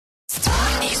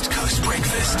Coast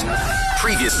Breakfast.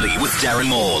 Previously with Darren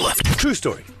Maul. True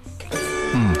story.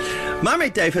 My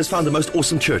mate Dave has found the most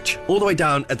awesome church all the way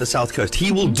down at the South Coast.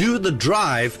 He will do the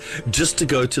drive just to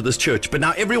go to this church. But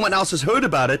now everyone else has heard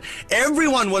about it.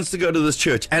 Everyone wants to go to this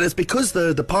church. And it's because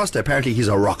the pastor, apparently he's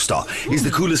a rock star. He's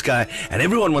the coolest guy. And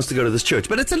everyone wants to go to this church.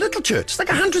 But it's a little church. It's like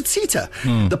 100-seater.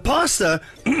 The pastor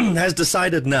has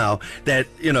decided now that,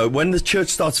 you know, when the church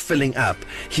starts filling up,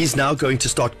 he's now going to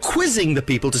start quizzing the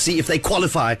people to see if they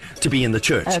qualify to be in the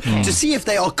church. To see if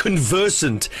they are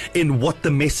conversant in what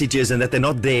the message is and that they're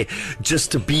not there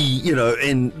just to be, you know,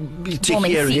 to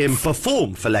hear him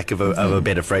perform, for lack of a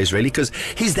better phrase, really, because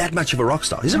he's that much of a rock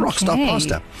star. He's a rock star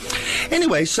pastor.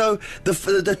 Anyway, so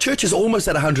the church is almost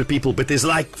at 100 people, but there's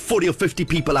like 40 or 50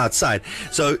 people outside.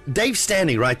 So Dave's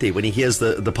standing right there when he hears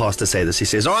the pastor say this. He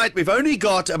says, all right, we've only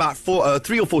got about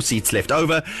 3 or 4 seats left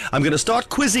over. I'm going to start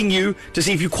quizzing you to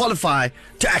see if you qualify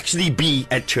to actually be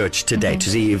at church today, to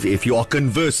see if you are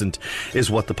conversant,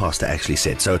 is what the pastor actually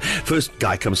said. So first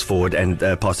guy comes forward and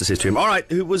pastor says to him, all right,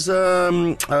 who was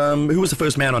the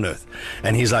first man on earth?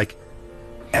 And he's like,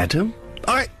 Adam?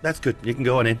 All right, that's good. You can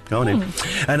go on in.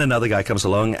 And another guy comes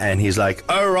along and he's like,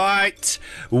 all right,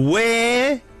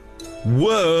 where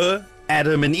were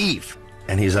Adam and Eve?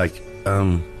 And he's like,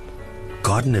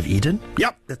 Garden of Eden?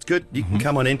 Yep, that's good. You can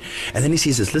come on in. And then he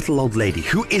sees this little old lady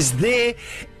who is there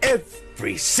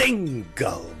every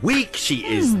single week. She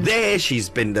is there.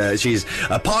 She's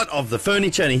a part of the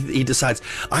furniture, and he decides,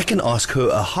 I can ask her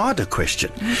a harder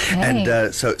question.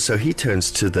 And so he turns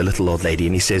to the little old lady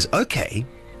and he says, okay,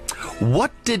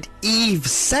 what did Eve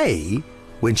say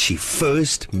when she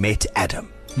first met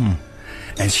Adam?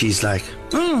 And she's like,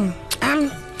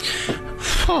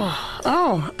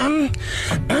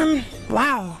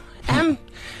 wow.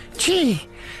 Gee,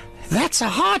 that's a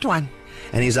hard one.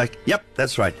 and he's like, yep,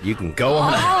 that's right, you can go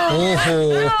on.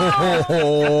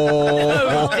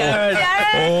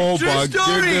 Oh my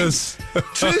goodness.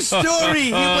 True story,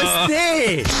 he was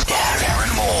there.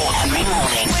 Darren Maul, every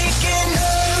morning.